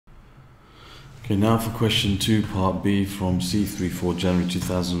Okay, now for question 2, part B from C34, January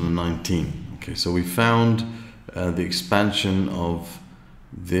 2019. Okay, so we found the expansion of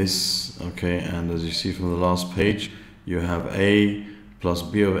this, okay, and as you see from the last page, you have a plus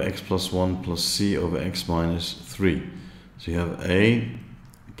b over x plus 1 plus c over x minus 3. So you have a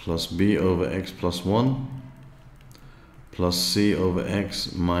plus b over x plus 1 plus c over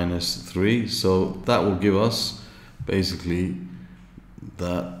x minus 3. So that will give us basically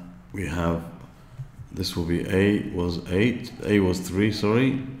that we have, this will be a was 3,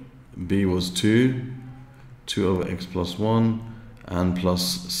 sorry, b was 2 over x plus 1, and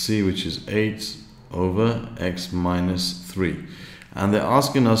plus c, which is 8 over x minus 3. And they're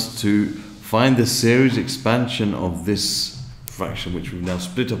asking us to find the series expansion of this fraction, which we've now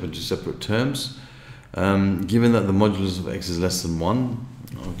split up into separate terms, given that the modulus of x is less than 1.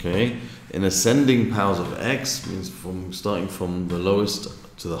 Okay, in ascending powers of x means from starting from the lowest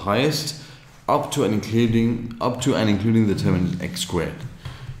to the highest, up to and including the term x squared.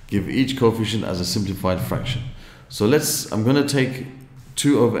 Give each coefficient as a simplified fraction. So I'm going to take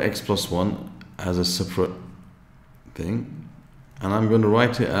 2 over x plus 1 as a separate thing, and I'm going to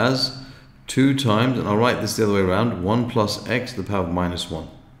write it as 2 times, and I'll write this the other way around, 1 plus x to the power of minus 1.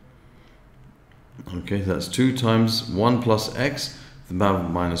 Okay, so that's 2 times 1 plus x to the power of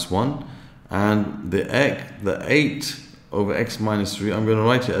minus 1, and the 8 over x minus 3, I'm going to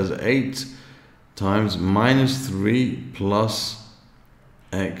write it as 8 times minus 3 plus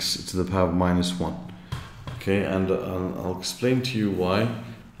x to the power of minus 1. Okay, and I'll explain to you why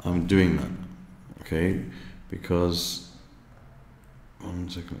I'm doing that. Okay, because, one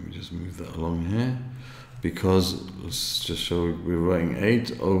second, let me just move that along here. Because, let's just show we're writing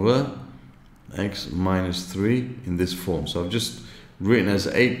 8 over x minus 3 in this form. So I've just written as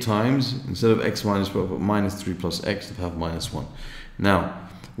 8 times, instead of x minus 1, I put minus 3 plus x to the power of minus 1. Now,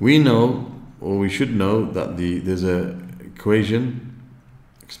 we know, or we should know, that there's a equation,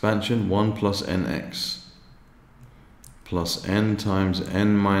 expansion 1 plus nx plus n times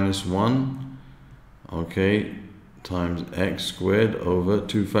n minus 1, okay, times x squared over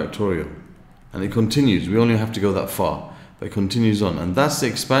 2 factorial. And it continues. We only have to go that far, but it continues on. And that's the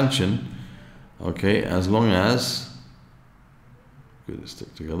expansion, okay, as long as, good,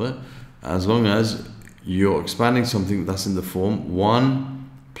 stick together, as long as you're expanding something that's in the form 1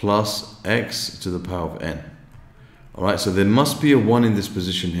 plus x to the power of n. Alright, so there must be a 1 in this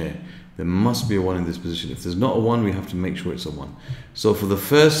position here. There must be a 1 in this position. If there's not a 1, we have to make sure it's a 1. So for the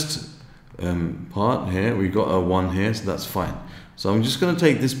first part here, we got a 1 here, so that's fine. So I'm just going to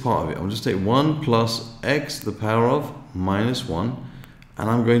take this part of it. I'll just take 1 plus x to the power of minus 1, and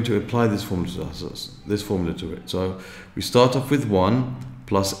I'm going to apply this formula to it. So we start off with 1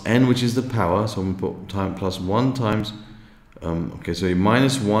 plus n, which is the power. So I'm going to put plus 1 times, okay, so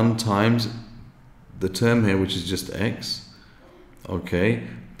minus 1 times the term here, which is just x, okay,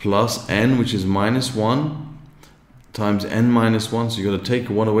 plus n, which is minus 1, times n minus 1, so you've got to take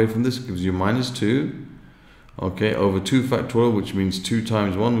 1 away from this, gives you minus 2, okay, over 2 factorial, which means 2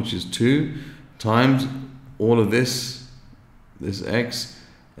 times 1, which is 2, times all of this x,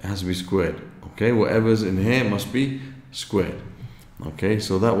 it has to be squared, okay, whatever's in here must be squared, okay,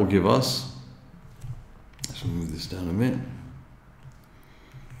 so that will give us, let's move this down a bit,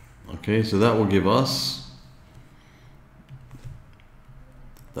 okay, so that will give us,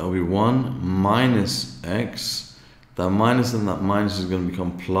 that will be 1 minus x. That minus and that minus is going to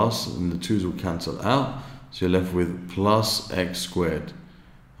become plus, and the 2's will cancel out. So you're left with plus x squared.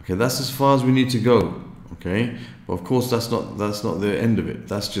 Okay, that's as far as we need to go. Okay, but of course that's not the end of it.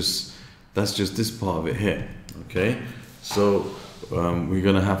 That's just this part of it here. Okay, so we're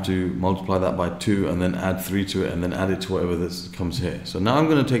going to have to multiply that by 2 and then add 3 to it and then add it to whatever this comes here. So now I'm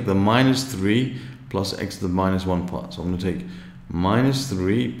going to take the minus 3 plus x to the minus 1 part. So I'm going to take minus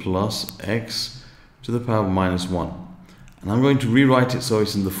 3 plus x to the power of minus 1. And I'm going to rewrite it so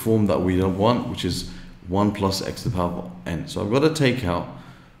it's in the form that we don't want, which is 1 plus x to the power of n. So I've got to take out,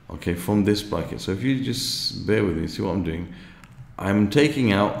 okay, from this bracket. So if you just bear with me, see what I'm doing. I'm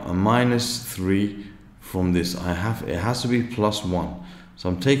taking out a minus 3 from this. It has to be plus 1. So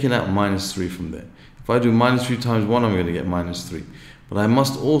I'm taking out minus 3 from there. If I do minus 3 times 1, I'm going to get minus 3. But I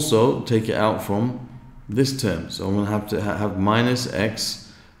must also take it out from this term. So I'm going to have minus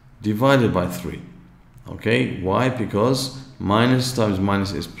x divided by 3. Okay, why? Because minus times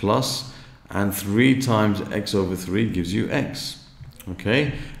minus is plus, and 3 times x over 3 gives you x.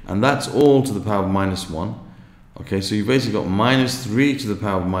 Okay, and that's all to the power of minus 1. Okay, so you've basically got minus 3 to the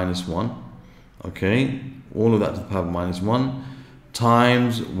power of minus 1. Okay, all of that to the power of minus 1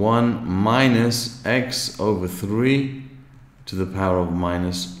 times 1 minus x over 3 to the power of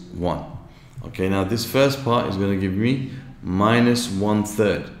minus 1. Okay, now this first part is going to give me minus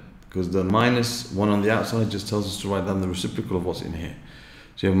 1/3, because the minus 1 on the outside just tells us to write down the reciprocal of what's in here.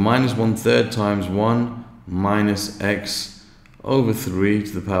 So you have minus 1/3 times 1 minus x over 3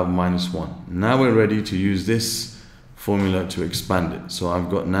 to the power of minus 1. Now we're ready to use this formula to expand it. So I've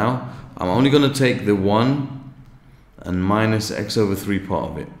got now, I'm only going to take the 1 and minus x over 3 part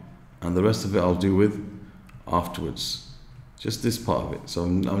of it, and the rest of it I'll do with afterwards. Just this part of it. So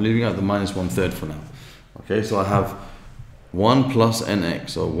I'm leaving out the minus 1/3 for now. Okay, so I have 1 plus nx,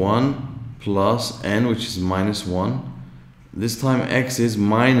 so 1 plus n, which is minus 1. This time x is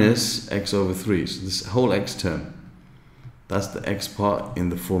minus x over 3, so this whole x term, that's the x part in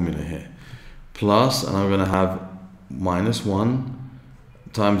the formula here. Plus, and I'm going to have minus 1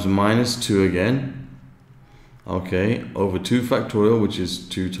 times minus 2 again, okay, over 2 factorial, which is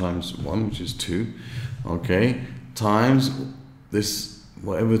 2 times 1, which is 2, okay, times this,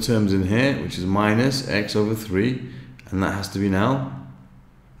 whatever term's in here, which is minus x over 3, and that has to be now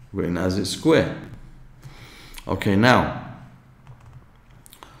written as its square. Okay, now,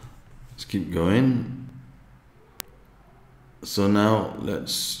 let's keep going. So now,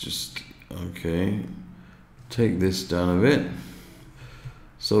 let's just, okay, take this down a bit.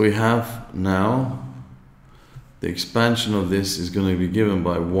 So we have now, the expansion of this is going to be given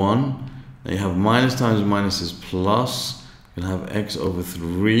by 1. Now you have minus times minus is plus. You're going to have x over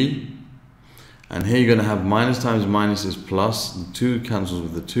 3. And here you're going to have minus times minus is plus. The 2 cancels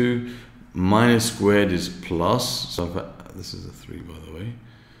with the 2. Minus squared is plus. So this is a 3, by the way.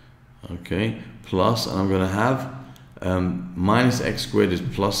 Okay, plus. And I'm going to have minus x squared is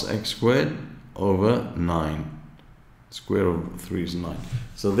plus x squared over 9. Square root of 3 is 9.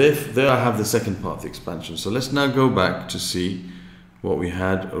 So there I have the second part of the expansion. So let's now go back to see what we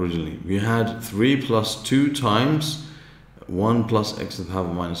had originally. We had 3 plus 2 times 1 plus x to the power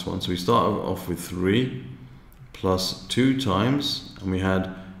of minus 1. So we start off with 3 plus 2 times, and we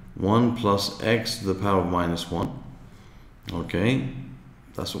had 1 plus x to the power of minus 1. Okay,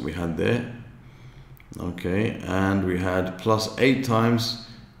 that's what we had there. Okay, and we had plus 8 times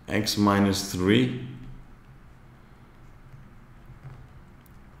x minus 3.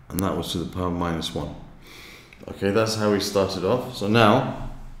 And that was to the power of minus 1. Okay, that's how we started off. So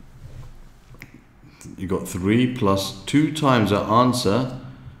now, you got 3 plus 2 times our answer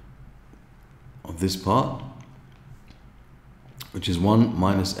of this part, which is 1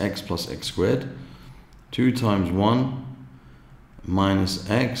 minus x plus x squared. 2 times 1 minus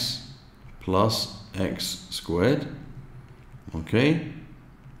x plus x squared. Okay,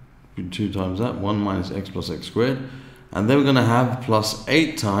 2 times that, 1 minus x plus x squared. And then we're going to have plus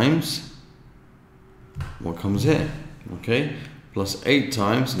 8 times what comes here. Okay, plus 8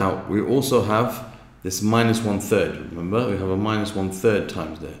 times. Now we also have this minus 1/3. Remember, we have a minus 1/3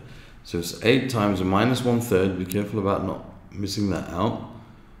 times there. So it's 8 times a minus 1/3. Be careful about not missing that out.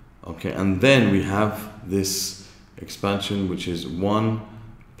 Okay, and then we have this expansion, which is 1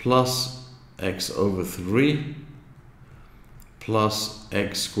 plus x over 3 plus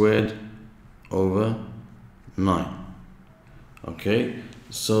x squared over 9. Okay,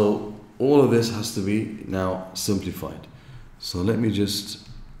 so all of this has to be now simplified. So let me just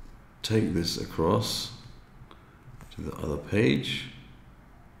take this across to the other page.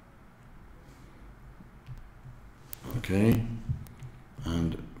 Okay,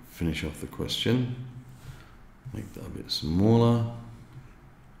 and finish off the question. Make that a bit smaller.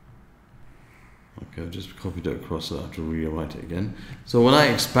 Okay, I've just copied it across, so I have to rewrite it again. So when I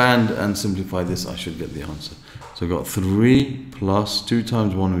expand and simplify this, I should get the answer. So I've got 3 plus 2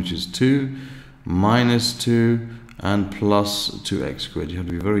 times 1, which is 2, minus 2, and plus 2x squared. You have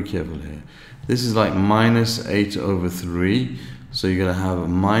to be very careful here. This is like minus 8 over 3. So you're going to have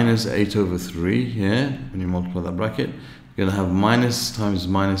minus 8 over 3 here. When you multiply that bracket, you're going to have minus times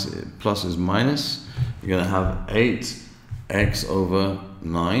minus, plus is minus. You're going to have 8x over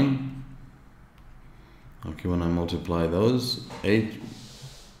 9. Okay, when I multiply those,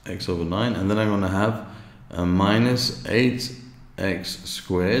 8x over 9, and then I'm going to have a minus 8x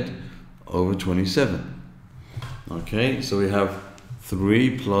squared over 27. Okay, so we have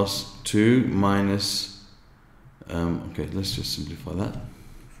 3 plus 2 minus, okay, let's just simplify that.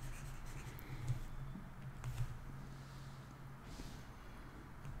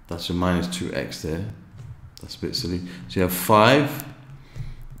 That's a minus 2x there. That's a bit silly. So you have 5.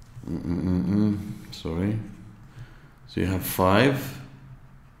 Sorry. So you have 5.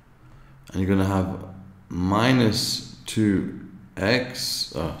 And you're going to have minus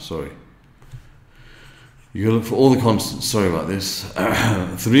 2x. Oh, sorry. You look for all the constants. Sorry about this.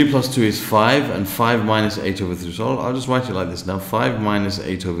 3 plus 2 is 5, and 5 minus 8 over 3. So I'll just write it like this now. 5 minus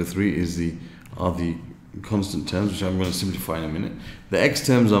 8 over 3 are the constant terms, which I'm going to simplify in a minute. The x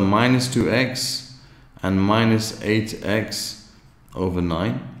terms are minus 2x and minus 8x over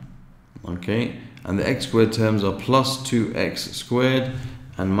 9. Okay, and the x squared terms are plus 2x squared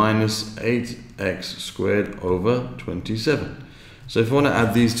and minus 8x squared over 27. So if I want to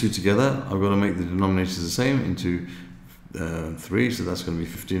add these two together, I've got to make the denominators the same into 3. So that's going to be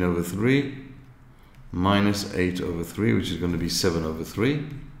 15 over 3 minus 8 over 3, which is going to be 7 over 3.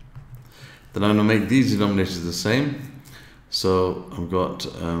 Then I'm going to make these denominators the same. So I've got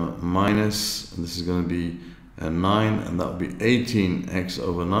minus, and this is going to be 9, and that will be 18x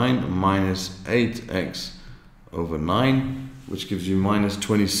over 9 minus 8x over 9, which gives you minus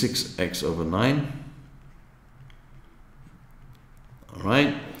 26x over 9.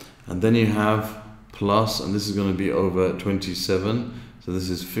 Alright, and then you have plus, and this is going to be over 27, so this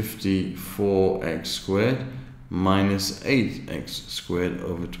is 54x squared minus 8x squared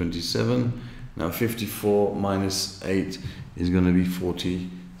over 27. Now 54 minus 8 is going to be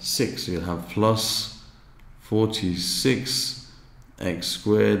 46, so you'll have plus 46x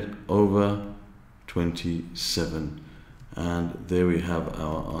squared over 27, and there we have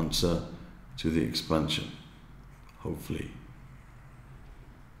our answer to the expansion, hopefully.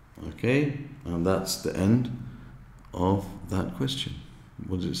 Okay, and that's the end of that question.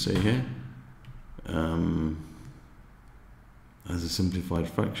 What does it say here? As a simplified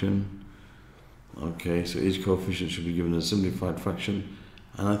fraction. Okay, so each coefficient should be given a simplified fraction,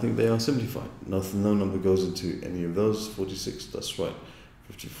 and I think they are simplified. No number goes into any of those. 46, that's right.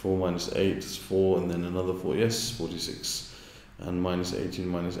 54 minus 8 is 4, and then another 4, yes, 46. And minus 18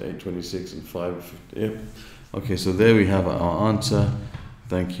 minus 8, 26, and 5, 50, yeah. Okay, so there we have our answer.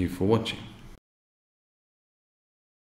 Thank you for watching.